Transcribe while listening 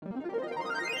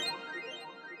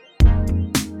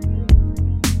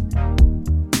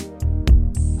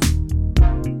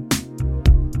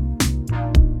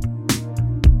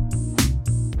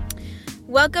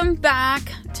Welcome back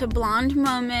to Blonde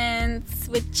Moments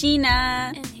with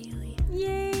Gina and Haley.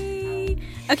 Yay!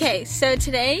 Okay, so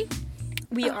today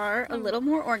we are a little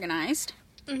more organized.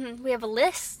 Mm-hmm. We have a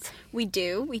list. We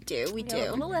do. We have a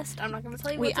little list. I'm not going to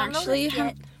tell you We what's on the actually list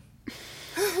have.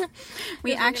 yet.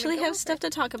 We actually have stuff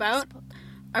to talk about.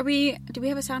 Do we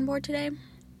have a soundboard today?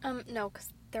 No, because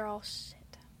they're all shit.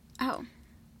 Oh,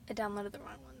 I downloaded the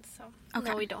wrong ones, so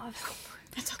okay. no, we don't have a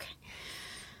soundboard. That's okay.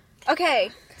 Okay,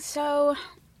 so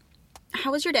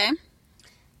how was your day?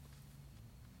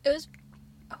 It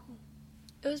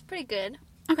was pretty good.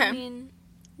 Okay. I mean,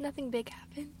 nothing big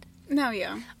happened. No,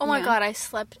 yeah. Oh my Yeah. god, I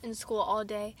slept in school all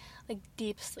day, like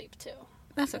deep sleep too.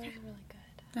 That's It okay. was really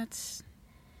good. That's.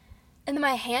 And then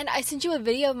my hand, I sent you a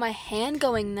video of my hand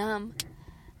going numb.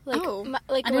 Like, Oh,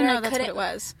 like I didn't when know that's what it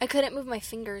was. I couldn't move my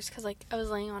fingers because like I was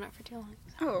laying on it for too long.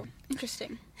 Oh,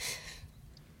 interesting.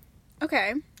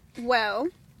 Okay, well,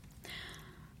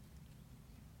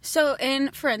 so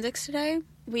in forensics today,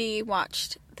 we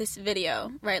watched this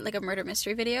video, right, like a murder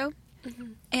mystery video,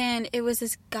 Mm-hmm. and it was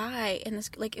this guy and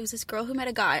it was this girl who met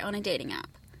a guy on a dating app,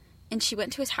 and she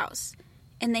went to his house,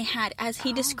 and they had, as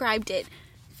he described it,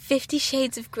 50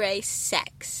 Shades of Grey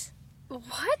sex.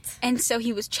 What? And so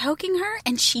he was choking her,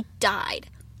 and she died.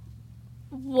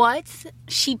 What?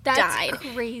 She That's died.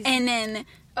 crazy. And then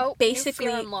basically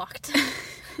new fear unlocked.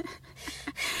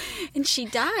 and she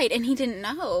died, and he didn't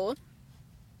know.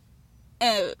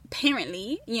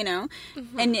 Apparently,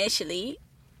 initially.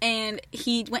 And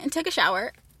he went and took a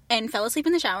shower and fell asleep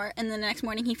in the shower. And then the next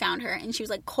morning he found her, and she was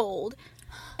like cold.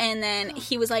 And then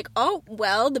he was like, oh,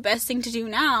 well, the best thing to do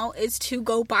now is to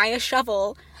go buy a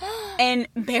shovel and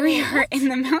bury her in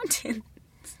the mountains.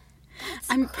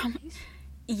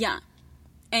 Yeah.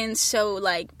 And so,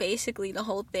 like, basically the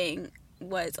whole thing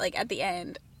was, like, at the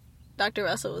end, Dr.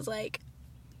 Russell was like,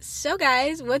 so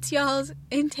guys, what's y'all's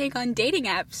intake on dating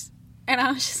apps? And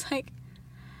I was just like,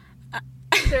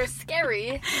 They're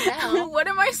scary now. what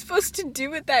am I supposed to do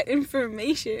with that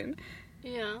information?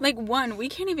 Yeah. Like, one, we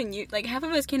can't even use, like, half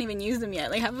of us can't even use them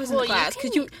yet. Like, half of us in Well, the class.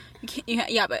 you Because you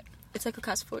can't, yeah, but it's like a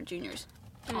class for juniors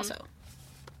also.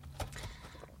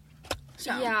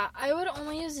 So. Yeah, I would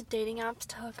only use dating apps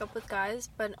to hook up with guys,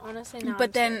 but honestly now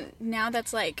But then, now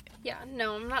that's like, yeah,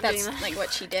 no, I'm not doing that's that. like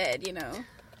what she did,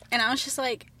 And I was just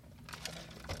like,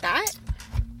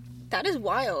 that is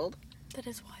wild. That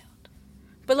is wild.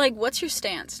 But, like, what's your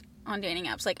stance on dating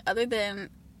apps? Like, other than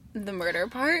the murder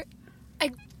part?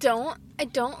 I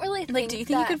don't really think Like, do you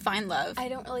think you could find love? I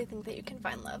don't really think that you can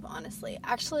find love, honestly.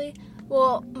 Actually,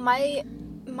 well, my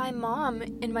mom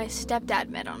and my stepdad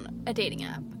met on a dating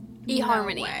app.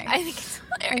 eHarmony. way. I think it's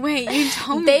hilarious. Wait, you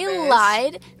told me They this.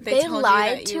 lied. They They told you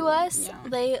lied that to you- us. yeah.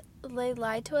 They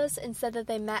lied to us and said that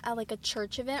they met at like a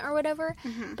church event or whatever.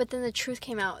 Mhm. But then the truth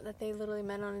came out that they literally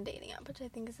met on a dating app, which I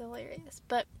think is hilarious.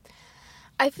 But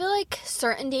I feel like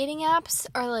certain dating apps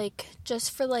are like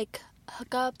just for like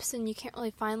hookups and you can't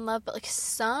really find love, but like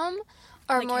some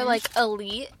are Like more Hinge? like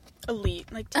elite.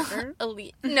 Elite, like Tinder.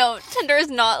 Elite. No, Tinder is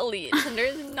not elite. Tinder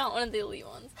is not one of the elite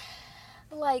ones.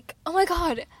 Like, oh my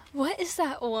god, what is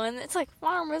that one? It's like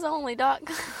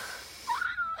farmersonly.com.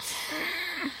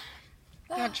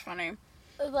 That's funny.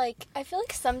 Like, I feel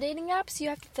like some dating apps you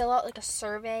have to fill out like a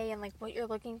survey and like what you're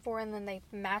looking for and then they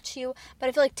match you. But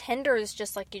I feel like Tinder is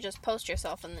just like you just post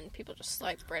yourself and then people just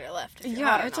swipe right or left. If you're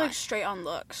hot Yeah, or it's not. like straight on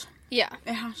looks. Yeah.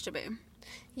 It has to be.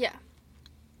 Yeah.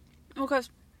 Because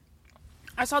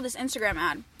I saw this Instagram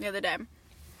ad the other day.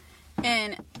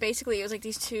 And basically it was like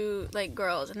these two like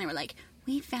girls, and they were like,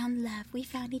 we found love, we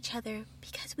found each other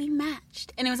because we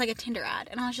matched. And it was like a Tinder ad.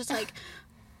 And I was just like,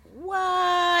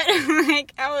 what?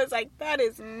 Like, I was like, that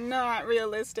is not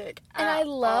realistic. And at I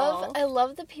all.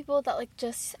 love the people that like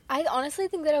just, I honestly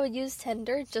think that I would use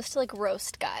Tinder just to like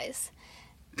roast guys.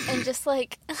 And just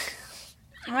like,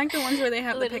 I like the ones where they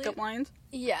have Literally. the pickup lines.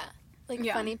 yeah. Like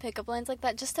Yeah. funny pickup lines like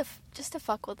that just to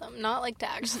fuck with them, not like to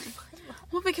actually find love.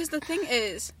 Well, because the thing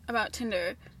is about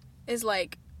Tinder is,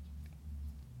 like,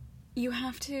 you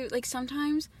have to, like,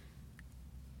 sometimes,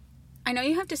 I know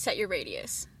you have to set your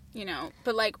radius,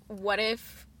 but, like, what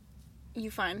if you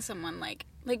find someone, like,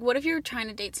 what if you're trying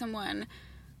to date someone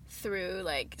through,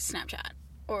 like, Snapchat,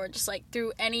 or just, like,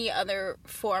 through any other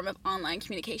form of online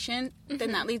communication,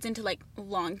 then that leads into, like,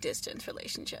 long-distance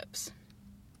relationships.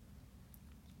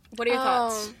 What are your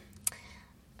thoughts?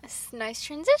 Nice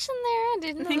transition there. I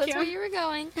didn't know Thank that's you. where you were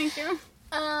going. Thank you.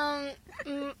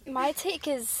 My take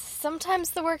is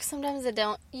sometimes it works, sometimes it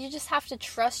don't. You just have to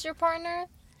trust your partner.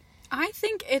 I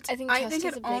think trust is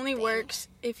it a big only thing. works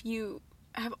if you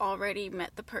have already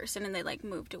met the person and they, like,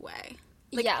 moved away.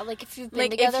 Like, yeah, like if you've been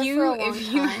like together if you for a long if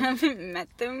you time. haven't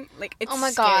met them, like it's Oh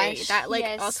my scary. gosh, That like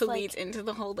yes, also like- leads into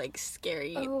the whole like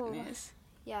scariness. Oh.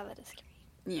 Yeah, that is scary.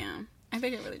 Yeah, I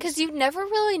think it really Because just, you never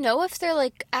really know if they're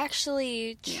like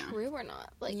actually Yeah. true or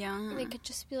not. Like Yeah. they could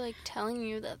just be like telling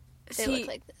you that they See, look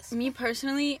like this. me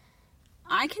personally,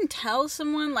 I can tell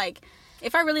someone like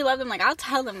if I really love them, like I'll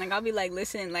tell them, like I'll be like,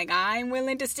 listen, like I'm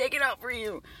willing to stick it out for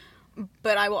you.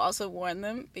 But I will also warn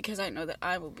them because I know that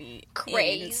I will be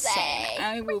Crazy. insane.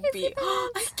 I will be Crazy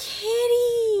a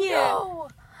kitty. No.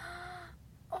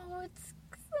 Oh, it's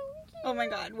so cute. Oh my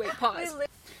god! Wait, pause.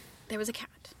 There was a cat.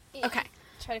 Yeah. Okay.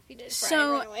 Try to feed it.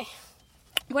 So- Run away.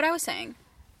 What I was saying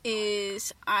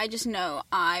is, I just know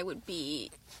I would be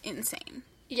insane.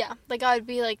 Yeah, like I would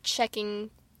be like checking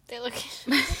their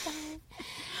location.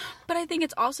 But I think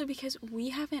it's also because we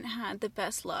haven't had the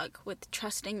best luck with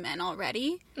trusting men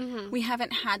already. Mm-hmm. We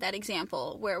haven't had that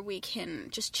example where we can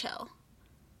just chill.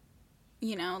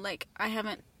 You know, like, I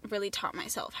haven't really taught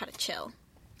myself how to chill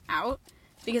out.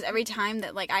 Because every time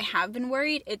that, like, I have been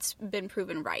worried, it's been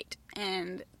proven right.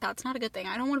 And that's not a good thing.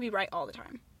 I don't want to be right all the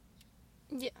time.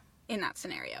 Yeah. In that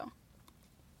scenario.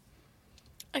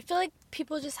 I feel like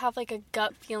people just have like a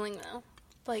gut feeling though.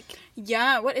 Like,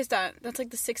 Yeah, what is that? That's like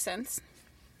the sixth sense.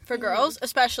 For girls,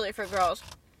 especially for girls.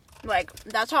 Like,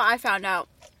 that's how I found out.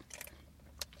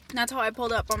 That's how I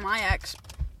pulled up on my ex.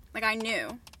 Like, I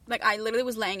knew. Like, I literally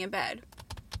was laying in bed.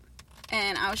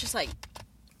 And I was just like,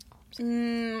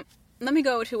 let me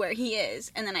go to where he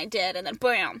is. And then I did. And then,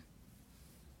 bam.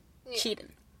 Yeah.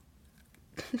 Cheating.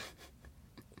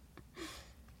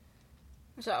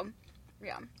 So,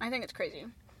 yeah. I think it's crazy.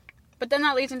 But then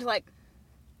that leads into, like,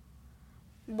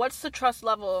 what's the trust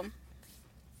level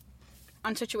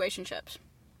on situationships?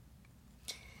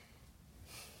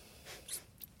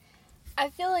 I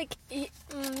feel like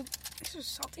This is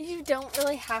salty. you don't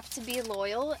really have to be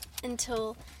loyal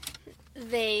until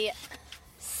they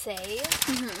say.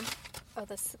 Mm-hmm. Oh,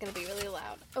 this is gonna be really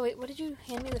loud. Oh wait, what did you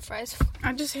hand me the fries for?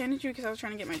 I just handed you because I was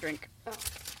trying to get my drink. Oh.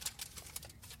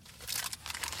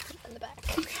 Put it in the back.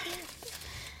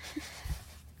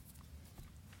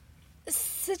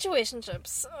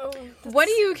 Situationships. Oh, What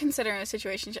do you consider a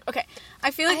situationship? Okay,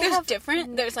 I feel like I there's have-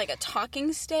 different. There's like a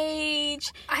talking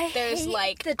stage. There's hate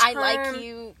like the I like term-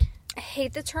 you. I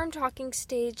hate the term talking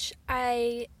stage.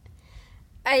 I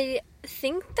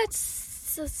think that's.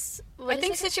 I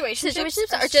think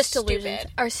situationships are just illusions.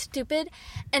 stupid. Are stupid,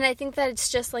 and I think that it's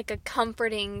just like a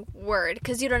comforting word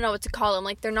because you don't know what to call them.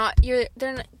 Like you're not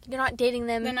dating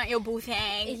them. They're not your boo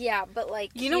thing. Yeah, but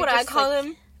like You know what I call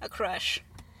them? A crush.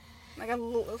 Like a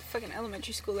little fucking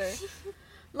elementary schooler.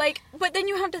 Like, but then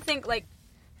you have to think like,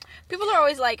 people are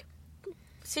always like,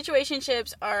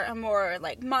 situationships are a more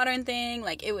like modern thing.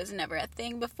 Like it was never a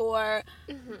thing before.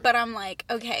 Mm-hmm. But I'm like,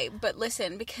 okay, but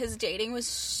listen, because dating was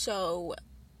so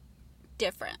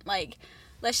different. Like,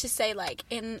 let's just say like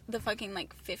in the fucking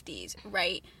like 50s,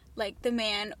 right? Like the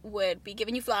man would be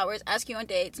giving you flowers, asking you on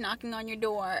dates, knocking on your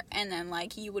door, and then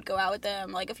like you would go out with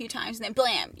them like a few times, and then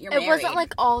blam, you're married. It wasn't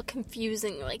like all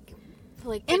confusing. Like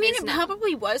I mean, is it now.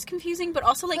 probably was confusing, but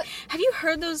also, like, But- have you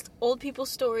heard those old people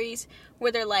stories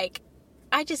where they're like,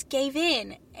 I just gave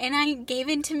in, and I gave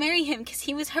in to marry him because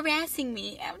he was harassing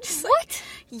me. I'm just like, What?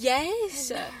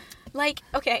 yes. Like,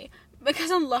 okay, because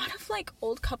a lot of, like,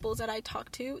 old couples that I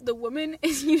talk to, the woman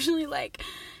is usually like,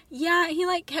 yeah, he,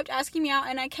 like, kept asking me out,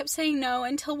 and I kept saying no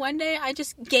until one day I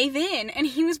just gave in, and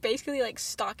he was basically, like,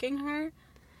 stalking her.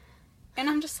 And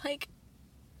I'm just like,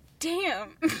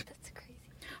 damn. That's crazy.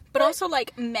 But also,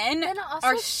 like, men also-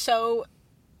 are so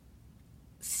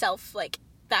like,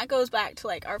 that goes back to,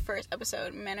 like, our first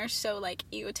episode. Men are so, like,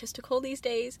 egotistical these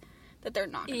days that they're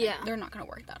not gonna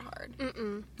work that hard.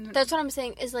 Mm-mm. That's what I'm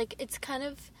saying. Is like it's kind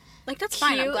of Like, that's cute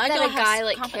fine. I'm glad that y'all a guy have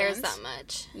like confidence. cares that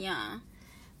much. Yeah.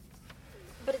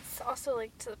 But it's also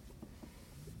like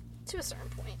to a certain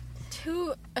point.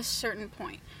 To a certain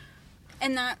point.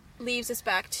 And that leaves us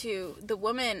back to the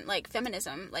woman, like,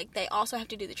 feminism. Like, they also have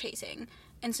to do the chasing.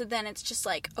 And so then it's just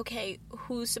like, okay,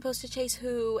 who's supposed to chase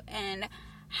who and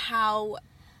how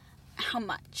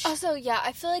much? Also, yeah,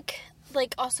 I feel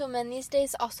like also men these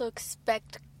days also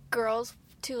expect girls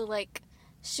to like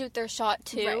shoot their shot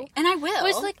too. Right. And I will.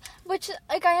 Which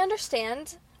I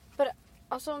understand, but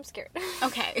also I'm scared.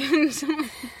 Okay.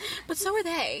 But so are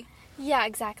they. Yeah,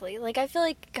 exactly. Like I feel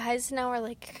like guys now are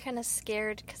like kind of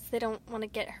scared because they don't want to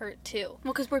get hurt too.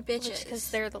 Well, because we're bitches. Because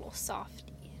they're little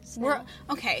softies. We're now.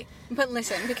 okay, but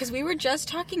listen, because we were just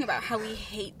talking about how we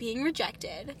hate being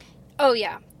rejected, Oh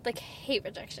yeah, like hate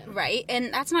rejection. right?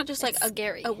 And that's not just like It's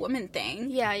scary. Mm-hmm. a woman thing,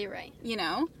 Yeah, you're right. you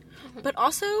know. But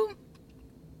also, to a certain point, to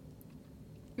a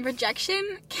certain point,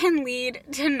 rejection can lead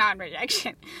to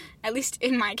non-rejection. At least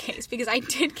in my case, because I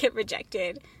did get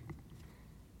rejected.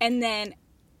 And then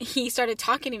he started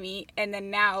talking to me, and then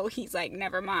now he's like,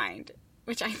 never mind.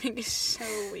 Which I think is so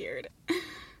weird.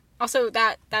 Also,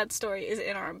 that story is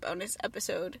in our bonus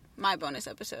episode. My bonus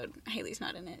episode. Haley's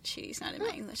not in it. She's not in my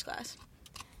English class.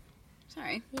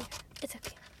 Sorry. Yeah, it's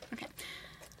okay. Okay.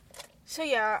 So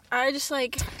yeah, I just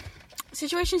like...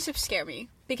 Situationships scare me.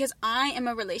 Because I am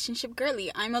a relationship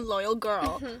girly. I'm a loyal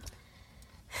girl. Mm-hmm.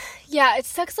 Yeah, it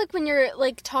sucks like when you're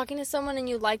like talking to someone and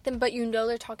you like them, but you know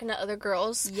they're talking to other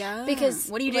girls. Yeah. Because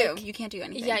what do you do? You can't do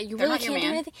anything. Yeah, you They're really not your can't do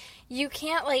man. anything. You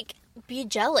can't like be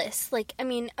jealous. Like I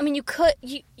mean you could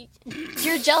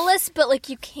you're jealous, but like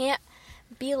you can't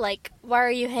be like, why are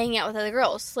you hanging out with other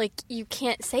girls? Like you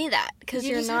can't say that because You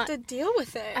you're just not. have to deal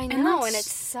with it. I know, and it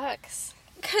sucks.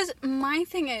 Because my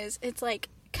thing is, it's like,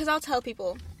 because I'll tell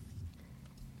people,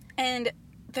 and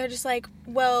they're just like,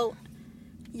 well,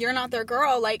 you're not their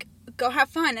girl, like, go have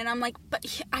fun. And I'm like, but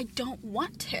I don't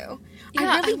want to. Yeah,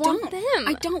 I really want don't. them.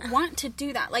 I don't want to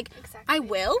do that. Like, Exactly. I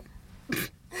will.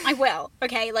 I will,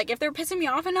 okay? Like, if they're pissing me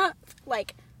off enough,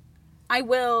 like, I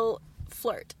will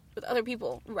flirt with other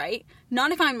people, right?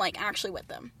 Not if I'm, like, actually with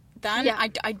them. Then Yeah.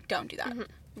 I don't do that,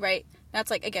 right? That's,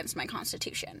 like, against my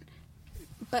constitution.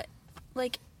 But,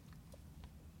 like,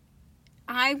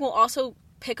 I will also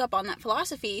pick up on that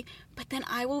philosophy, but then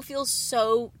I will feel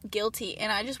so guilty,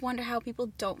 and I just wonder how people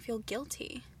don't feel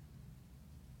guilty.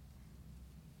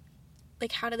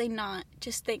 Like, how do they not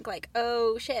just think, like,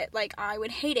 oh, shit, like, I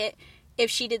would hate it if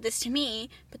she did this to me,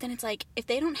 but then it's like, if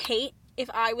they don't hate if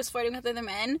I was flirting with other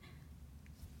men,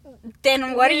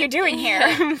 then what are you doing here?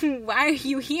 Why are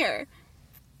you here?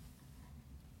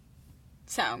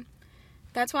 So,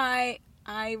 that's why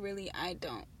I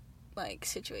don't like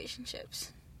situationships.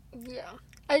 Yeah,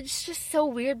 it's just so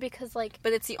weird because like.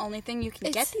 But it's the only thing you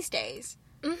can get these days.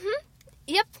 Mm-hmm.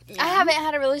 Yep. Yeah. I haven't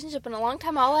had a relationship in a long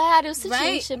time. All I had was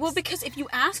situationships. Right. Well, because if you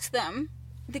ask them,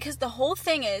 because the whole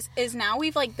thing is now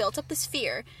we've like built up this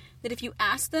fear that if you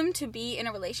ask them to be in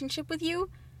a relationship with you,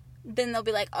 then they'll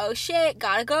be like, oh shit,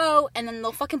 gotta go, and then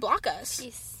they'll fucking block us.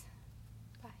 Peace.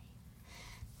 Bye.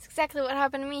 It's exactly what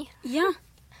happened to me. Yeah.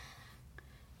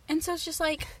 And so it's just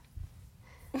like,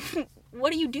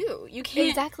 what do? You can't.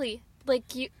 Exactly. Like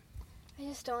I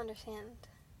just don't understand.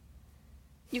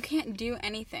 You can't do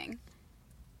anything.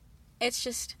 It's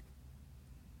just.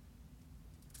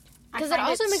 Because it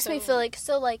also makes me feel like,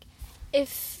 so like,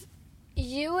 if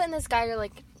you and this guy are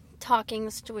like talking,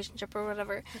 situationship or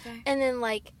whatever, Okay. and then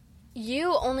like,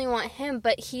 you only want him,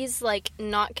 but he's like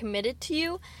not committed to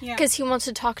you Yeah. because he wants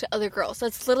to talk to other girls.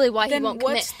 That's literally why Then he won't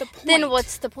what's commit. the point? Then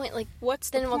what's the point? Like, What's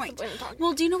the then point? what's the point of talking?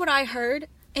 Well, do you know what I heard?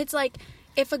 It's like,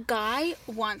 if a guy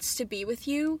wants to be with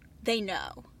you, they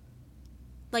know.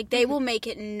 Like, they will make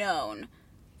it known.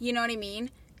 You know what I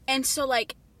mean? And so,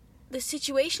 like, the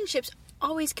situationships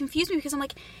always confuse me because I'm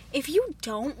like, if you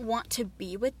don't want to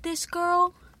be with this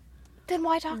girl, Then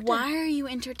why talk to why are you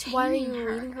entertaining Why are you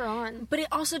her? leading her on? But it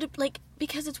also, like,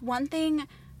 because it's one thing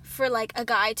for, like, a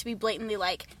guy to be blatantly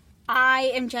like,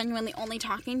 I am genuinely only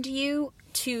talking to you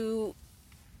to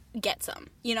get some.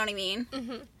 You know what I mean?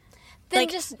 Then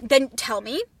Like, then tell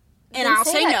me, and then I'll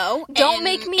say that. no. Don't and,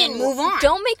 make me and move on.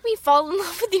 Don't make me fall in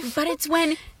love with you. But it's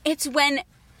when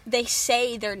they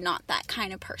say they're not that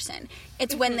kind of person.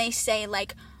 It's when they say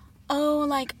like, oh,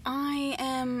 like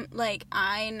I'm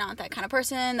not that kind of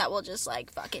person that will just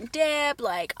like fucking dip.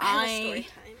 Like I have a story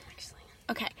time actually,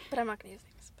 okay, but I'm not gonna use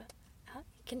things. But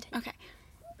continue. okay,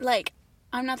 like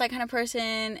I'm not that kind of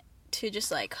person to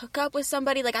just like hook up with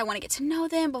somebody. Like I want to get to know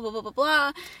them. Blah blah blah blah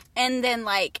blah. And then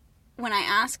like. When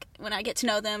I get to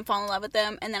know them, fall in love with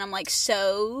them, and then I'm like,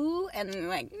 so, and they're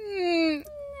like,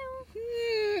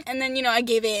 and then, you know, I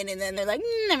give in, and then they're like,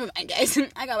 never mind, guys,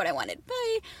 I got what I wanted,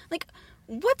 bye. Like,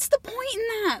 what's the point in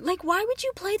that? Like, why would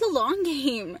you play the long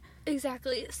game?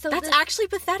 Exactly. So That's actually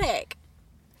pathetic.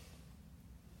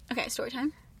 Okay, story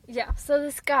time. Yeah, so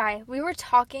this guy, we were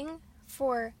talking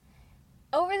for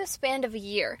over the span of a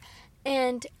year,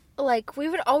 and like we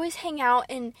would always hang out,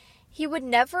 and he would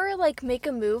never like make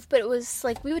a move, but it was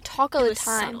like we would talk all the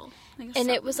time, Subtle. and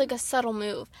it was like a subtle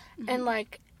move, and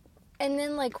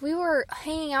then like we were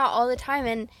hanging out all the time,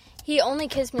 and he only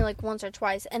kissed me like once or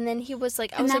twice, and then he was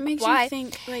like, I and was that like, makes why? you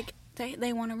think like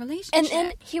they want a relationship. And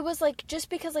then he was like, just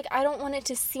because like I don't want it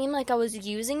to seem like I was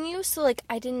using you, so like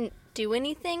I didn't do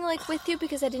anything like with you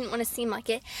because I didn't want to seem like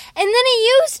it. And then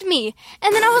he used me.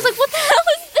 And then I was like, what the hell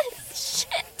is this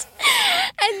shit?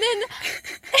 And then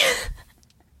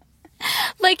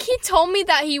like he told me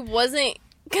that he wasn't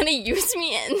gonna use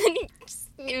me, and then he just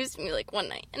used me like one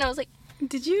night. And I was like,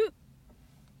 did you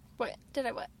What? Did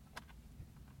I what?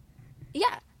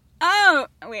 Yeah. Oh,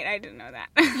 wait, I didn't know that.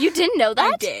 You didn't know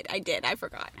that? I did. I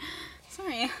forgot.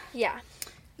 Sorry. Yeah.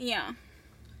 Yeah.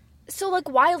 So, like,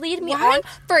 why lead me on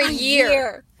for a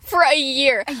year? For a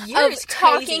year. A year of is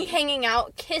talking, crazy. hanging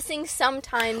out, kissing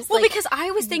sometimes. Well, like, because I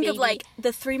always think of, baby. like, the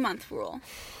 3-month rule.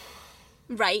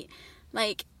 Right?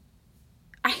 Like,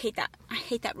 I hate that. I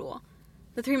hate that rule.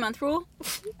 The 3-month rule.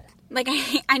 Like,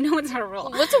 I know it's not a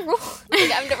rule. What's a rule?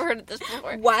 Like, I've never heard of this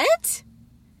before. What?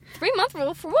 3-month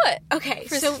rule for what? Okay,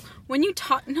 so when you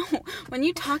talk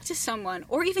to someone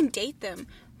or even date them,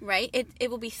 right? It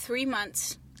will be 3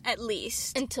 months at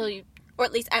least, Until you... or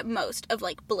at least at most, of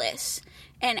like bliss.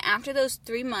 And after those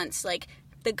 3 months, like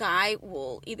the guy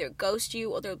will either ghost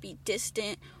you or they'll be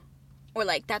distant, or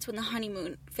like that's when the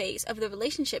honeymoon phase of the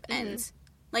relationship ends.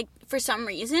 Like, for some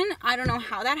reason, I don't know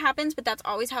how that happens, but that's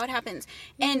always how it happens.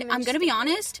 And I'm gonna be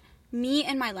honest, me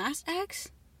and my last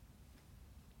ex,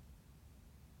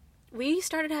 we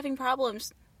started having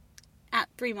problems at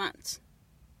 3 months.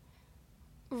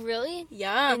 Really?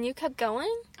 Yeah. And you kept going?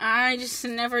 I just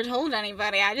never told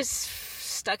anybody. I just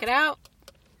stuck it out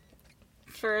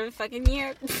for a fucking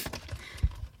year.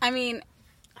 I mean,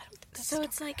 I don't think so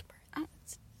it's like... Oh.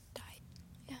 It's died.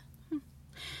 Yeah.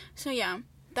 So, yeah.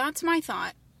 That's my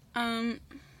thought.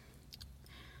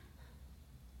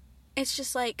 It's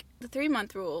just like, the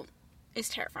 3-month rule is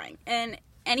terrifying. And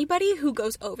anybody who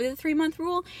goes over the 3-month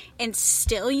rule and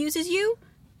still uses you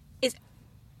is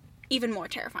even more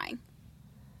terrifying.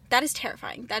 That is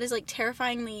terrifying. That is like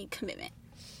terrifyingly commitment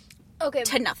Okay.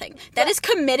 to nothing. That is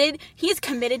committed. He is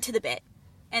committed to the bit.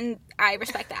 And I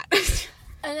respect that.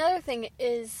 Another thing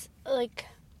is, like,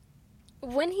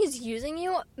 when he's using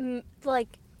you, like,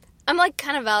 I'm, like,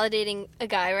 kind of validating a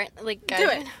guy, right? Like, guys.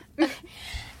 Do it.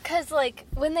 Because, like,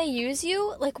 when they use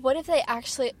you, like, what if they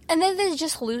actually... And then they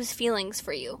just lose feelings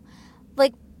for you.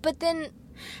 Like, but then...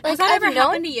 Like, Has that I've ever known-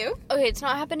 happened to you? Okay, it's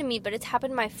not happened to me, but it's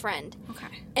happened to my friend. Okay.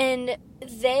 And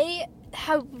they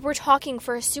were talking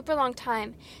for a super long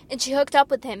time, and she hooked up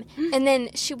with him. And then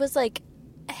she was like,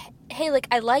 hey, like,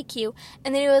 I like you.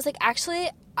 And then he was like, actually,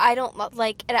 I don't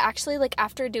like it. Actually, like,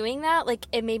 after doing that, like,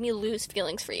 it made me lose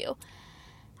feelings for you.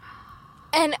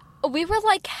 And we were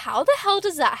like, how the hell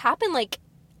does that happen? Like,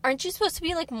 aren't you supposed to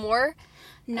be, like, more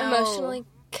emotionally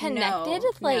connected?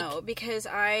 No, because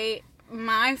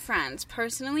my friends,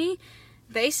 personally,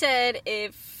 they said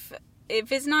if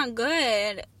it's not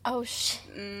good, Oh, shit.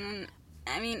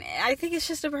 I mean, I think it's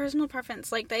just a personal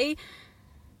preference. Like,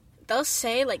 they'll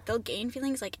say, like, they'll gain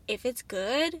feelings. Like, if it's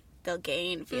good, they'll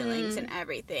gain feelings and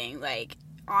everything. Like,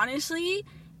 honestly,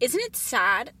 isn't it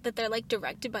sad that they're, like,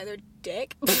 directed by their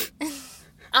dick?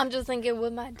 I'm just thinking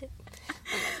with my dick.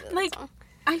 Like,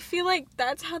 I feel like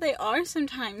that's how they are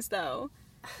sometimes, though.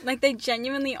 Like, they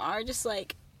genuinely are just,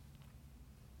 like,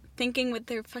 thinking with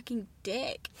their fucking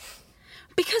dick.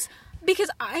 Because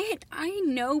I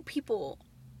know people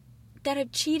that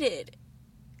have cheated,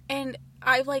 and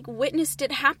I've, like, witnessed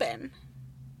it happen.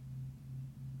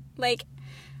 Like,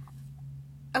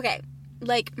 okay,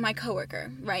 like, my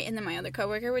coworker, right? And then my other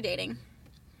coworker were dating,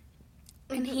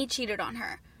 and he cheated on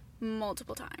her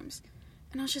multiple times.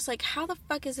 And I was just like, how the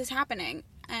fuck is this happening?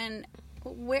 And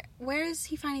where is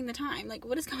he finding the time? Like,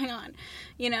 what is going on?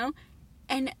 You know?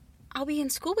 And I'll be in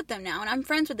school with them now, and I'm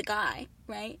friends with the guy,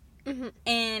 right? Mm-hmm.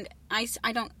 And I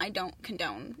don't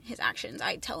condone his actions.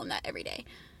 I tell him that every day.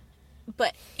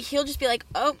 But he'll just be like,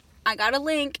 oh, I got a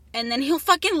link, and then he'll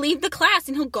fucking leave the class,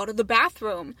 and he'll go to the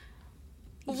bathroom.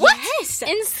 What? Yes!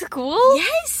 In school?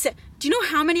 Yes! Do you know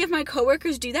how many of my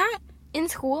coworkers do that? In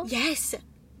school? Yes.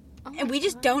 Oh And we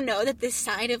just don't know that this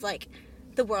side of, like,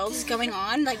 the world is going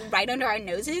on, like, right under our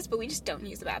noses, but we just don't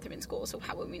use the bathroom in school, so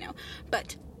how would we know?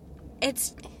 But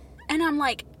it's... And I'm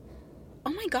like,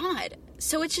 oh my god.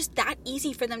 So it's just that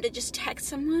easy for them to just text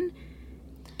someone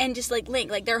and just, like,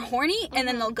 link. Like, they're horny, and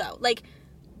then they'll go. Like,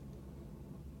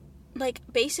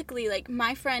 basically, like,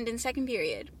 my friend in second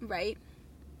period, right?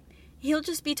 He'll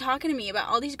just be talking to me about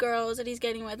all these girls that he's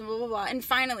getting with, and blah, blah, blah. And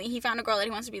finally, he found a girl that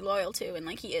he wants to be loyal to, and,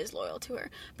 like, he is loyal to her.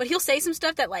 But he'll say some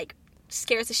stuff that, like,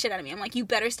 scares the shit out of me. I'm like, you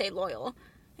better stay loyal.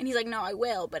 And he's like, no, I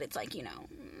will, but it's like, you know...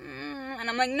 And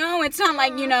I'm like, no, it's not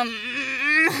like, you know...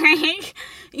 Like,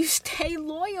 you stay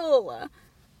loyal.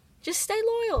 Just stay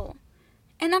loyal.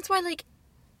 And that's why, like,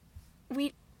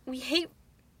 we hate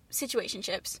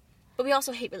situationships, but we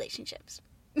also hate relationships.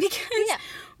 Because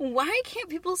why can't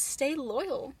people stay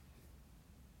loyal?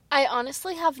 I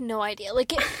honestly have no idea.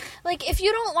 Like, if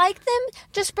you don't like them,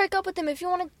 just break up with them. If you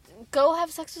want to go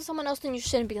have sex with someone else, then you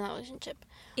shouldn't be in that relationship.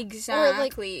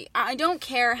 Exactly. I don't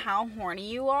care how horny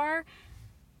you are.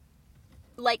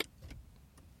 Like,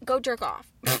 go jerk off.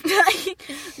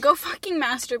 Like, go fucking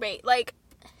masturbate. Like,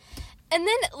 and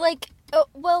then, like,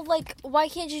 why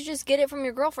can't you just get it from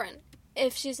your girlfriend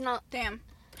if she's not... Damn.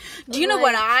 Do you know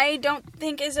what I don't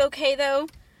think is okay, though?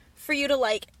 For you to,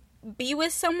 like, be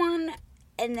with someone,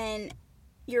 and then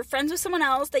you're friends with someone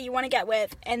else that you want to get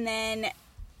with, and then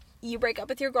you break up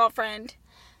with your girlfriend,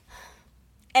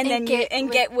 and then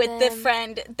get with the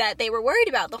friend that they were worried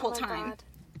about the whole time. God.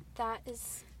 That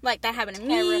is... Like, that happened to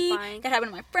me, that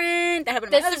happened to my friend, that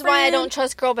happened to my other friend. This is why I don't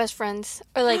trust girl best friends.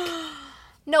 Or, like...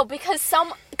 No, because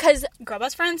girl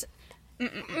best friends?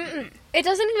 It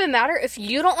doesn't even matter if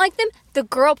you don't like them. The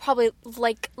girl probably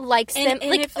likes them.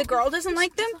 And if the girl doesn't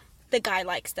like them, the guy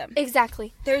likes them.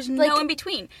 Exactly. There's no in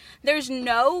between. There's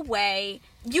no way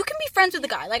you can be friends with a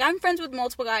guy. Like, I'm friends with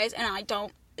multiple guys, and I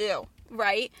don't. Ew,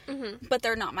 right? Mm-hmm. But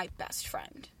they're not my best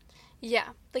friend. Yeah,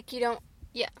 like you don't.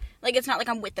 Yeah, like it's not like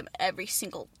I'm with them every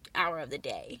single hour of the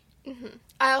day. Mm-hmm.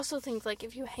 I also think like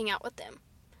if you hang out with them,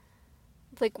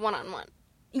 like one-on-one.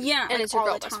 Yeah, and like, it's your all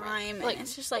girl the best time, friend. and Like,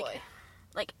 it's just like,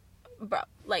 bro,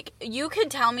 like you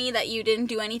could tell me that you didn't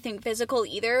do anything physical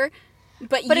either,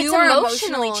 but you are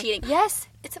emotionally cheating. Yes,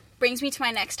 brings me to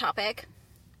my next topic.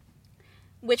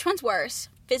 Which one's worse,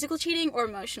 physical cheating or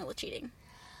emotional cheating?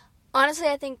 Honestly,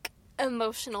 I think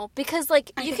emotional because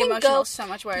like you can go so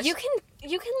much worse. You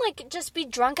can like just be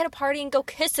drunk at a party and go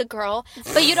kiss a girl,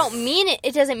 but you don't mean it.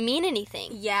 It doesn't mean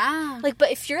anything. Yeah, like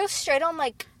but if you're straight on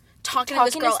like. Talking to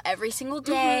this girl every single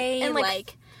day, mm-hmm. and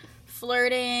like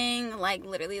flirting, like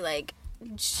literally like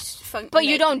but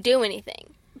you don't do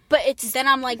anything. But it's then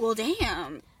I'm like, well,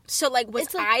 damn. So like, was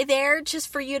I there just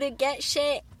for you to get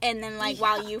shit, and then like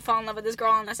while you fall in love with this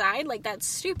girl on the side? Like that's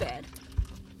stupid.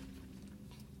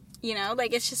 You know,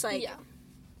 like it's just like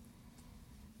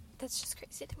that's just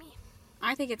crazy to me.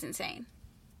 I think it's insane.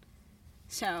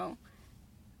 So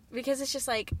because it's just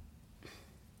like.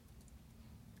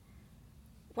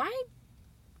 Why,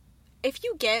 if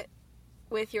you get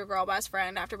with your girl best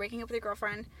friend after breaking up with your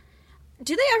girlfriend,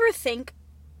 do they ever think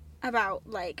about,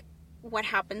 like, what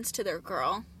happens to their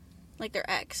girl? Like, their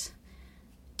ex?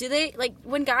 Do they, like,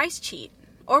 when guys cheat,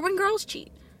 or when girls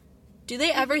cheat, do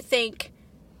they ever think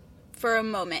for a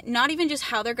moment, not even just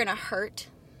how they're gonna hurt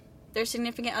their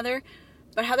significant other,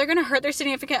 but how they're gonna hurt their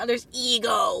significant other's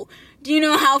ego? Do you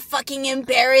know how fucking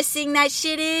embarrassing that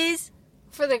shit is?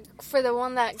 For the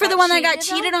one that got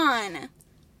cheated on.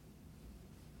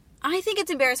 I think it's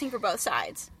embarrassing for both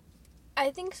sides.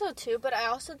 I think so too, but I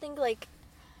also think like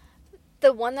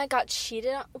the one that got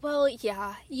cheated on, well,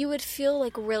 yeah, you would feel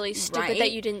like really stupid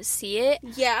that you didn't see it.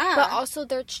 Yeah. But also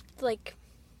they're like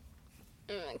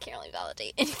I can't really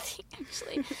validate anything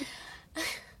actually.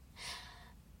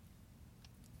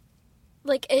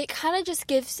 Like it kind of just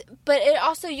gives, but it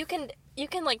also you can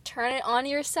like turn it on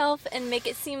yourself and make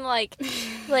it seem like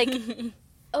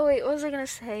oh wait, what was I gonna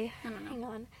say? I don't know. Hang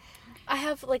on, I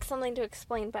have like something to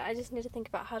explain, but I just need to think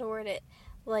about how to word it.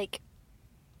 Like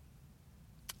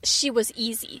she was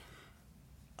easy.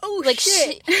 Oh, like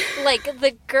shit! Like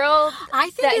the girl. I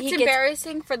think it's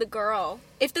embarrassing for the girl.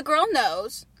 If the girl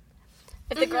knows.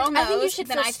 If the girl knows,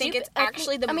 then I think it's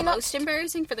actually the most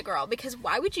embarrassing for the girl, because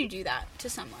why would you do that to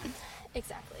someone?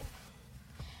 Exactly.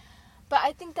 But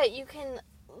I think that you can,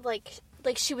 like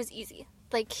she was easy.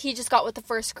 Like, he just got with the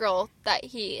first girl that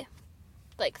he,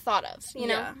 like, thought of, you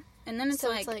know? Yeah. And then it's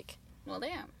like, well,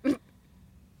 damn.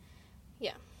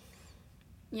 Yeah.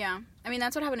 Yeah. I mean,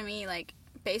 that's what happened to me. Like,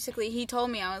 basically, he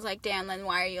told me, I was like, damn, then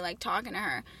why are you, like, talking to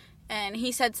her? And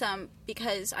he said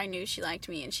because I knew she liked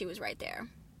me and she was right there.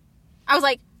 I was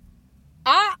like,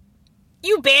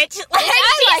 you bitch. Like,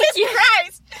 Jesus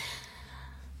Christ.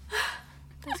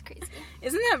 That's crazy.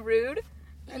 Isn't that rude?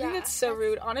 I think that's so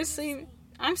rude. Honestly, crazy.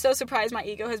 I'm so surprised my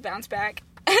ego has bounced back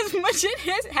as much as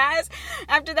it has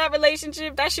after that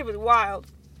relationship. That shit was wild.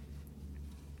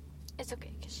 It's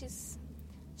okay, because she's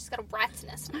got a rat's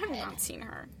nest in her head. I have not seen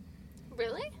her.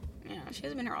 Really? Yeah, she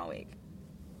hasn't been here all week.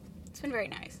 It's been very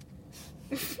nice.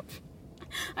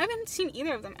 I haven't seen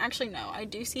either of them. Actually, no. I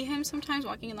do see him sometimes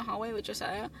walking in the hallway with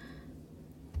Josiah.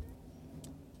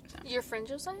 So. Your friend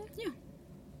Josiah? Yeah.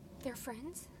 They're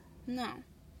friends? No.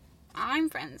 I'm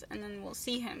friends, and then we'll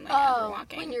see him, like, as we're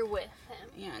walking. When you're with him.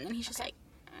 Yeah, and then he's just like,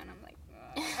 and I'm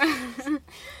like,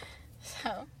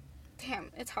 so,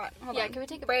 damn, it's hot. Hold on. Yeah, can we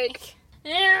take a break?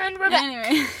 And we're back.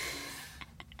 Anyway.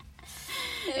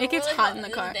 It gets hot in the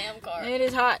car. Damn car. It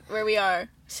is hot where we are.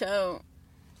 So,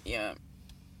 yeah.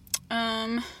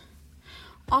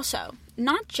 Also,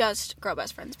 not just girl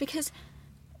best friends, because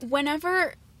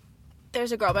whenever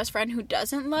there's a girl best friend who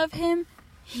doesn't love him,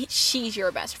 she's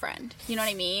your best friend. You know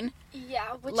what I mean?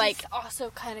 Yeah, which like, is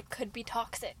also kind of could be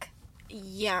toxic.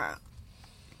 Yeah.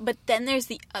 But then there's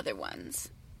the other ones.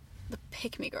 The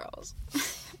pick-me girls.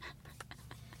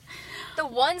 The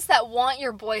ones that want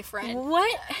your boyfriend.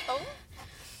 What? Oh.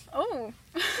 Oh.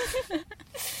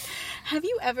 Have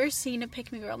you ever seen a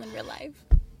pick-me girl in real life?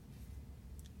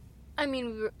 I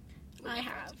mean, I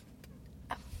have.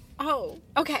 Oh,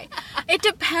 okay. It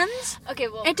depends. Okay,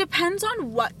 well. It depends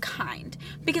on what kind.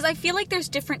 Because I feel like there's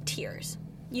different tiers,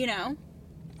 you know?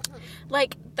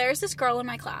 Like, there's this girl in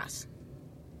my class.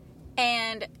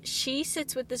 And she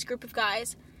sits with this group of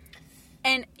guys.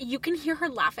 And you can hear her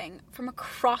laughing from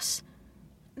across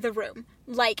the room.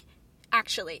 Like,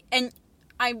 actually. And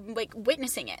I'm, like,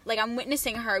 witnessing it. Like, I'm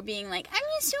witnessing her being like, I'm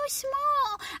just so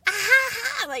small. Ah, ha,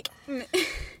 ha. Like,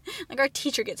 like, our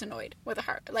teacher gets annoyed with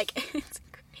her. Like, it's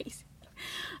crazy.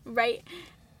 Right?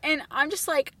 And I'm just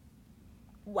like,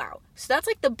 wow. So that's,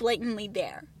 like, the blatantly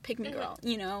there pick-me girl,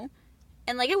 you know?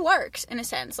 And, like, it works, in a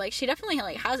sense. Like, she definitely,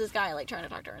 like, has this guy, like, trying to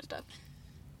talk to her and stuff.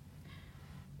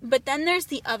 But then there's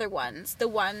the other ones. The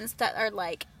ones that are,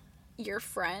 like, your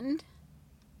friend.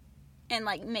 And,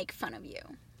 like, make fun of you.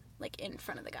 Like, in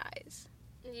front of the guys.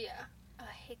 Yeah. Oh,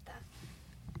 I hate that.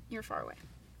 You're far away.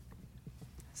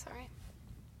 Sorry.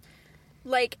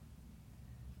 Like,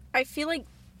 I feel like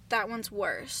that one's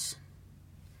worse.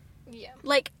 Yeah.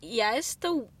 Like, yes,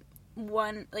 the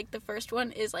one, like, the first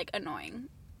one is, like, annoying.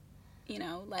 You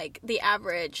know? Like, the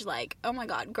average, like, oh my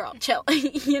god, girl, chill.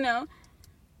 You know?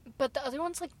 But the other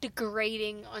one's, like,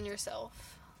 degrading on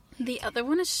yourself. The other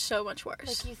one is so much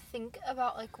worse. Like, you think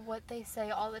about, like, what they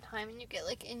say all the time, and you get,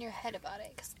 like, in your head about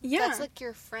it. Cause Yeah. that's, like,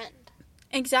 your friend.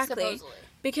 Exactly. Supposedly.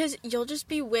 Because you'll just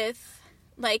be with,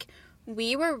 like,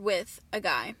 we were with a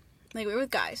guy. Like, we were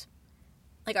with guys.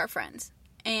 Like, our friends.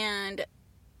 And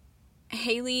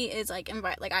Haley is, like,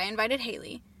 I invited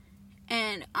Haley.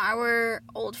 And our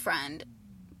old friend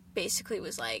basically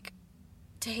was, like,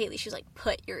 to Haley, she was like,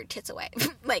 put your tits away.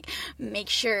 Like, make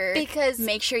sure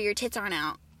your tits aren't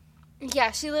out.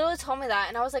 Yeah, she literally told me that,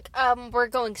 and I was like, we're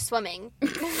going swimming.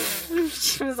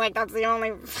 She was like, that's the only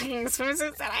fucking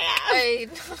swimsuits that I have. I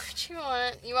know what you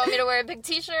want. You want me to wear a big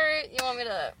t-shirt? You want me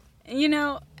to... You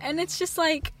know, and it's just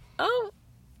like, oh,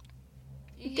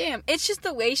 damn. It's just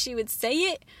the way she would say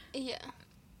it. Yeah.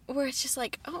 Where it's just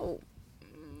like, oh,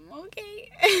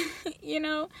 okay. You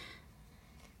know?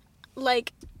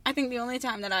 Like, I think the only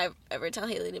time that I ever tell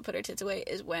Haley to put her tits away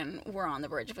is when we're on the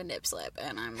verge of a nip slip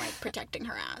and I'm, like, protecting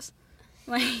her ass.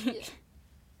 Like, yeah.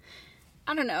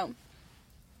 I don't know.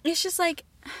 It's just like,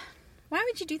 why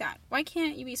would you do that? Why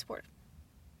can't you be supportive?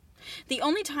 The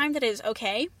only time that it is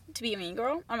okay to be a mean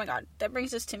girl, oh my god, that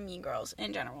brings us to mean girls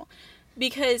in general.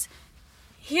 Because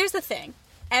here's the thing.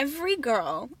 Every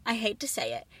girl, I hate to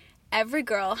say it, every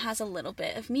girl has a little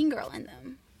bit of mean girl in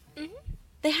them. Mm-hmm.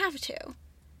 They have to.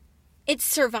 It's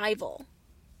survival.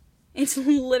 It's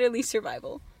literally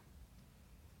survival.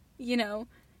 You know?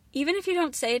 Even if you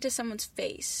don't say it to someone's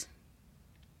face.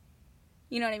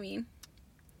 You know what I mean?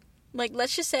 Like,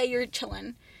 let's just say you're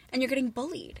chilling and you're getting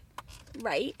bullied.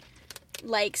 Right?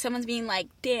 Like, someone's being like,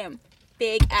 damn,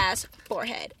 big ass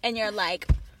forehead. And you're like,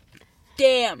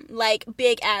 damn, like,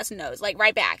 big ass nose. Like,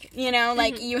 right back. You know?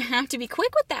 Like, you have to be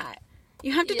quick with that.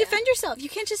 You have to defend yourself. You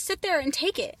can't just sit there and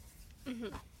take it.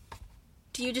 Mm-hmm.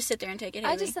 Do you just sit there and take it,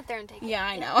 Haley? I just sit there and take it. Yeah,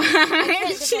 I know. I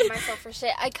can't defend myself for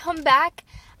shit. I come back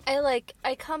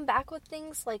with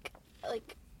things, like,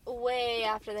 way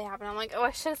after they happen. I'm like, oh,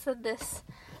 I should have said this.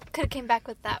 Could have came back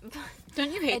with that.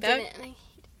 Don't you hate that? Didn't, and I hate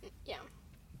it. Yeah.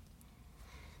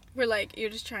 We're like, you're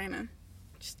just trying to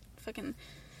just fucking,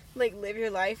 like, live your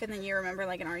life, and then you remember,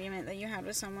 like, an argument that you had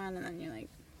with someone, and then you're like...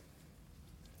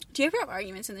 Do you ever have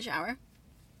arguments in the shower?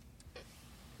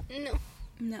 No.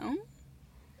 No?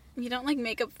 You don't, like,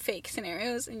 make up fake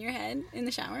scenarios in your head in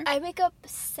the shower? I make up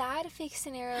sad fake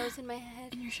scenarios in my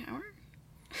head. In your shower?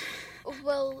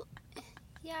 Well,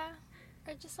 yeah.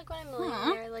 Or just, like, when I'm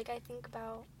laying there, like, I think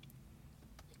about,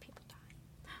 like, people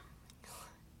dying.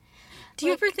 Do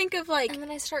you ever think of, like... And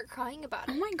then I start crying about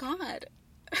it. Oh, my God.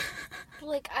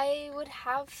 Like, I would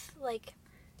have, like...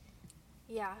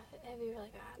 Yeah, it'd be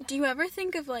really bad. Do you ever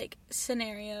think of, like,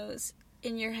 scenarios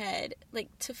in your head, like,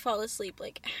 to fall asleep,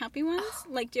 like, happy ones? Oh.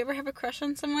 Like, do you ever have a crush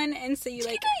on someone, and so you,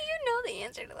 like... You know the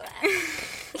answer to that.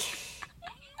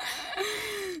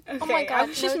 Okay, oh my God, I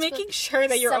was just making sure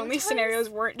that your only scenarios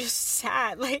weren't just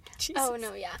sad, like, Jesus. Oh,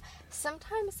 no, yeah.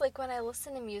 Sometimes, like, when I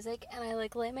listen to music, and I,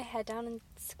 like, lay my head down in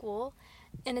school,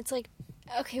 and it's, like,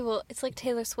 okay, well, it's, like,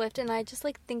 Taylor Swift, and I just,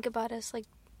 like, think about us, like,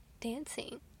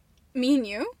 dancing. Me and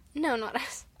you? No, not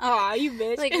us. Aw, you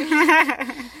bitch. Like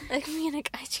me and a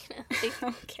guy, Gina. Like,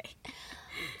 okay.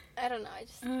 I don't know. I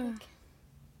just think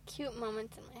cute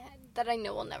moments in my head that I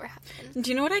know will never happen. Do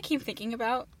you know what I keep thinking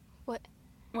about? What?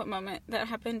 what moment that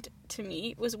happened to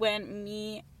me was when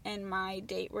me and my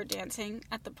date were dancing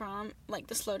at the prom, like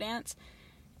the slow dance,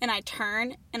 and I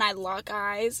turn and I lock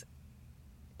eyes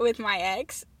with my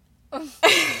ex.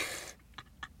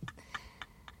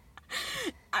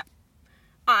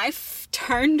 I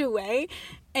turned away,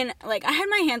 and, like, I had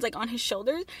my hands, like, on his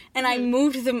shoulders, and I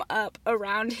moved them up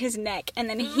around his neck, and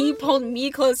then he pulled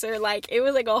me closer, like, it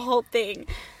was, like, a whole thing.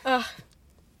 Ugh.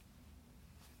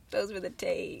 Those were the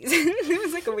days. It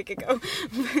was, like, a week ago.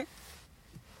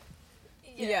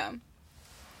 Yeah.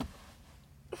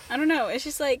 I don't know, it's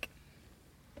just, like,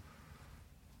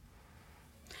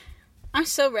 I'm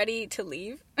so ready to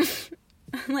leave.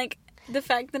 Like, the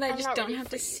fact that I just don't have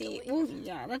to see... Well,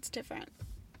 yeah, that's different.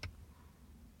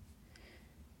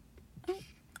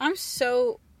 I'm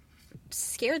so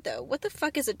scared, though. What the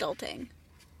fuck is adulting?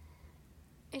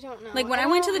 I don't know. Like, when I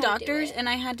went to the doctors and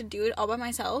I had to do it all by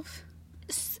myself,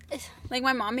 like,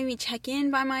 my mom made me check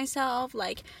in by myself.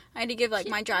 Like, I had to give, like,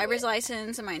 my driver's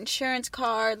license and my insurance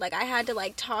card. Like, I had to,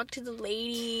 like, talk to the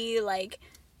lady. Like,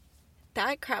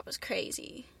 that crap was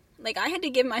crazy. Like, I had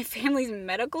to give my family's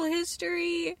medical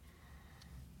history.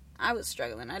 I was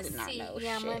struggling. I did not know shit.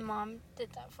 Yeah, my mom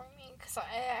did that for me. Because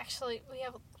we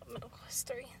have a medical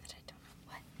history that I don't know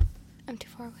what. I'm too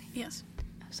far away. Yes.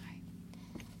 Oh, sorry.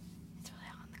 It's really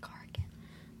hot in the car again.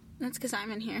 That's because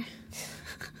I'm in here.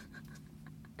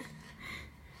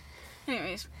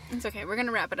 Anyways, it's okay. We're going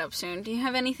to wrap it up soon. Do you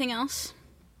have anything else?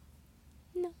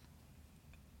 No.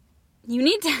 You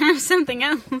need to have something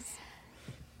else.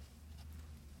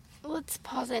 Let's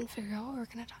pause it and figure out what we're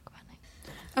going to talk about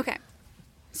next. Okay.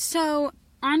 So,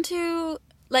 on to,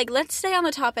 like, let's stay on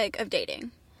the topic of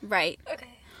dating, right? Okay.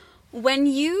 When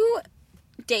you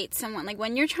date someone, like,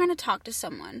 when you're trying to talk to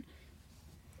someone,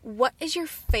 what is your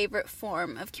favorite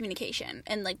form of communication?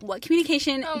 And, like, what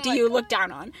communication do you look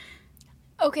down on?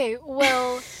 Okay,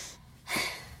 well...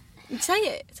 Say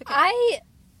it. It's okay. I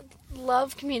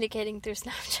love communicating through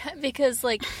Snapchat because,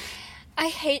 like... I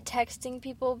hate texting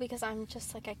people because I'm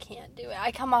just, like, I can't do it.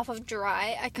 I come off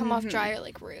dry or,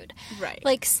 like, rude. Right.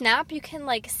 Like, Snap, you can,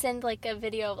 like, send, like, a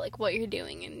video of, like, what you're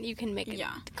doing, and you can make a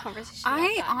conversation about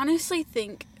that. I honestly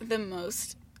think the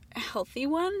most healthy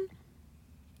one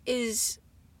is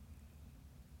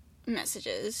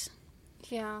messages.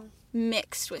 Yeah.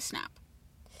 Mixed with Snap.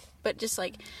 But just,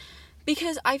 like,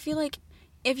 because I feel like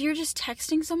if you're just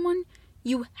texting someone...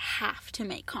 You have to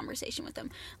make conversation with them.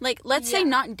 Like, let's say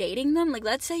not dating them. Like,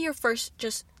 let's say you're first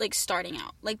just, like, starting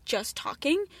out. Like, just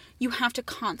talking. You have to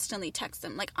constantly text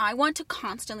them. Like, I want to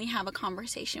constantly have a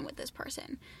conversation with this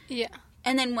person. Yeah.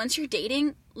 And then once you're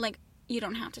dating, like, you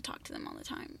don't have to talk to them all the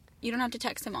time. You don't have to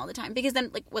text them all the time. Because then,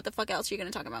 like, what the fuck else are you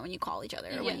going to talk about when you call each other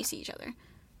or when you see each other?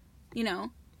 You know?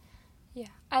 Yeah.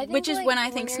 I think, which is when I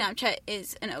think Snapchat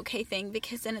is an okay thing.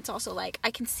 Because then it's also, like,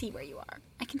 I can see where you are.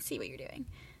 I can see what you're doing.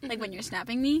 Like, when you're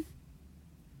snapping me,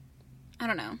 I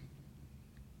don't know.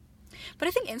 But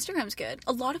I think Instagram's good.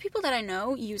 A lot of people that I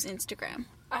know use Instagram.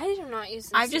 I do not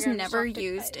use Instagram. I've just never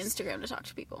used Instagram to talk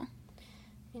to people.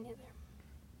 Me neither.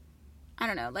 I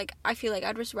don't know. Like, I feel like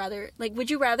I'd just rather... Like, would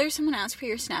you rather someone ask for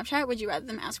your Snapchat, or would you rather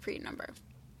them ask for your number?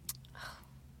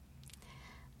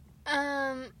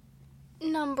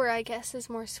 Number, I guess, is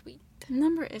more sweet.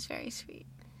 Number is very sweet.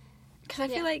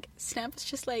 Because I feel like Snap is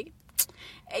just like...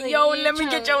 Like, yo, let me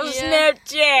get your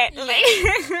Snapchat.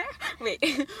 Like,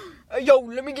 wait. Yo,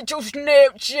 let me get your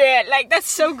Snapchat. Like, that's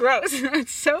so gross.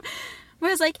 It's so...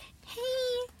 Whereas, like,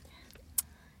 hey...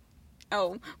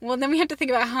 Oh, well, then we have to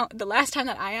think about how... The last time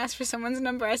that I asked for someone's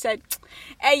number, I said,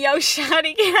 hey, yo,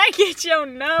 shawty, can I get your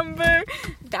number?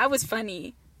 That was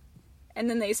funny. And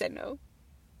then they said no.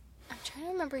 I'm trying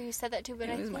to remember you said that too, but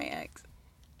it was my ex.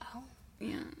 Oh.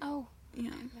 Yeah. Oh. Yeah.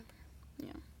 I remember.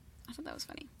 Yeah. I thought that was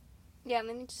funny. Yeah, and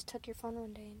then he just took your phone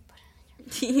one day and put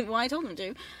it in your... Well, I told him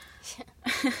to.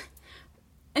 Yeah.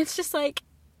 It's just like,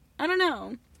 I don't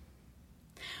know.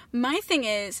 My thing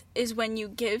is when you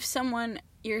give someone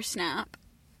your Snap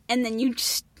and then you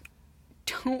just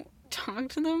don't talk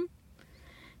to them.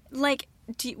 Like,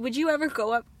 would you ever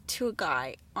go up to a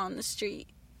guy on the street?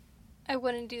 I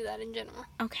wouldn't do that in general.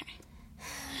 Okay.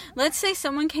 Let's say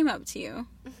someone came up to you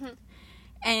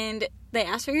and they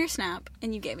asked for your Snap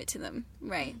and you gave it to them,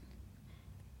 right?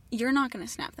 You're not going to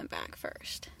snap them back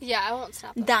first. Yeah, I won't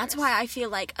snap them That's first. why I feel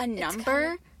like a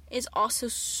number is also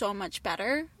so much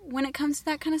better when it comes to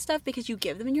that kind of stuff because you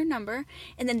give them your number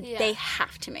and then they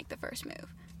have to make the first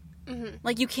move. Mm-hmm.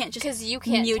 Like, you can't just... Because you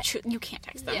can't... you can't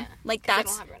text them. Yeah, like,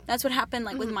 that's what happened,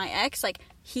 like, with my ex. Like,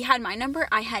 he had my number.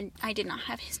 I did not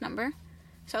have his number.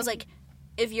 So I was like,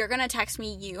 if you're going to text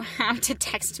me, you have to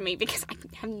text me because I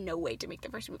have no way to make the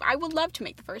first move. I would love to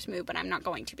make the first move, but I'm not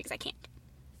going to because I can't.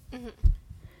 Mm-hmm.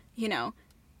 You know?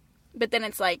 But then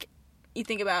it's like, you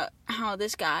think about how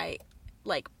this guy,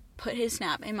 like, put his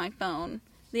Snap in my phone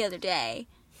the other day.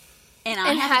 And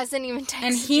hasn't even texted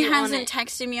and he you hasn't on it.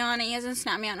 texted me on it. He hasn't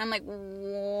snapped me on it. I'm like,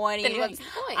 what are you Then doing? what's the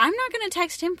point? I'm not going to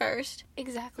text him first.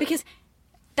 Exactly. Because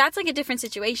that's, like, a different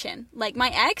situation. Like,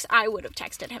 my ex, I would have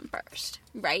texted him first.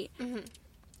 Right? Mm-hmm.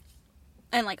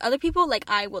 And, like, other people, like,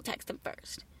 I will text them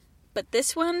first. But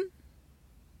this one,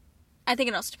 I think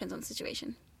it also depends on the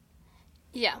situation.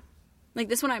 Yeah. Like,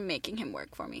 this one, I'm making him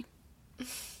work for me.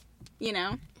 You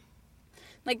know?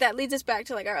 Like, that leads us back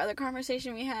to, like, our other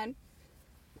conversation we had.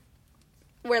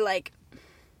 Where, like,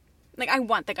 I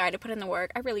want the guy to put in the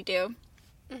work. I really do.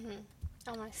 Mm-hmm.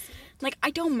 Oh, I see. Like,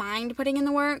 I don't mind putting in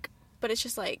the work, but it's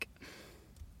just, like...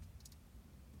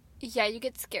 Yeah, you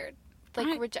get scared.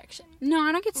 Like, rejection. No,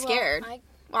 I don't get scared.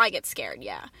 Well, I get scared,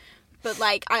 yeah. But,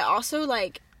 like, I also,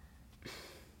 like...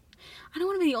 I don't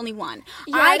want to be the only one.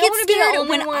 Yeah, I don't get wanna be the scared only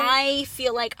when one. I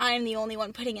feel like I'm the only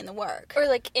one putting in the work. Or,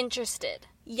 like, interested.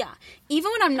 Yeah.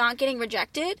 Even when I'm not getting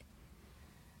rejected,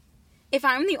 if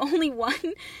I'm the only one,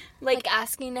 like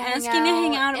asking to hang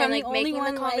out, if I'm and, like, the only making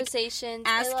one, the conversations.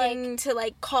 asking to,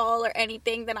 like, call or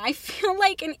anything, then I feel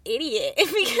like an idiot.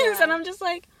 Because then I'm just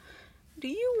like, do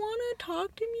you want to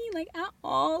talk to me, like, at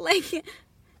all? Like,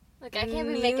 I can't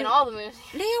be making all the moves.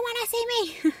 do you want to see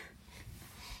me?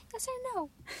 Yes or no?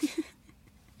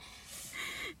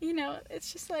 You know,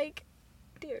 it's just like,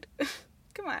 dude,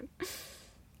 come on.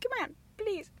 Come on,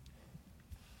 please.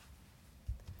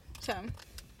 So,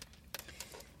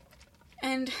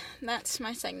 and that's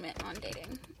my segment on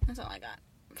dating. That's all I got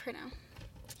for now.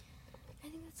 I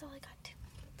think that's all I got, too.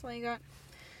 That's all you got?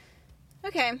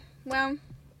 Okay, well,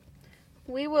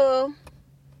 we will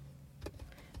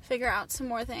figure out some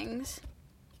more things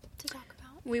To talk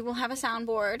about. We will have a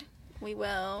soundboard. We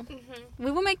will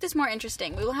Mm-hmm. make this more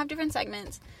interesting. We will have different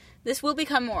segments. This will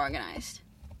become more organized.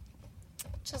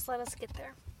 Just let us get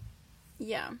there.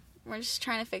 Yeah, we're just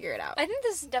trying to figure it out. I think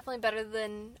this is definitely better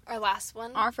than our last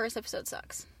one. Our first episode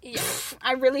sucks. Yeah.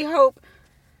 I really hope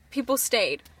people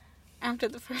stayed after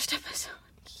the first episode.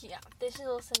 Yeah, they should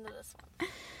listen to this one.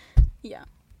 Yeah,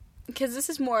 because this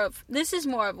is more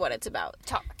of what it's about.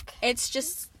 Talk. It's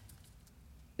just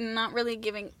not really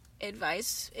giving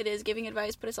advice. It is giving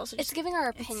advice, but it's also just It's giving our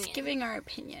opinion. It's giving our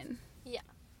opinion. Yeah,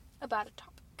 about a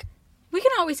topic. We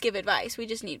can always give advice. We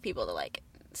just need people to, like,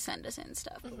 send us in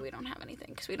stuff, but we don't have anything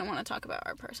because we don't want to talk about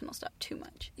our personal stuff too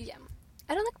much. Yeah.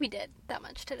 I don't think we did that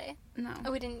much today. No.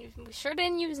 Oh, we sure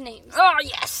didn't use names. Oh,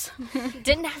 yes!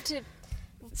 Didn't have to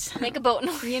make a boat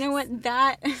noise. You know what?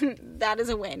 That is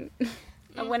a win.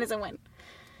 A win is a win.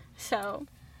 So,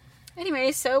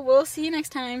 anyway, so we'll see you next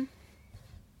time.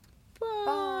 Bye.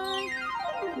 Bye.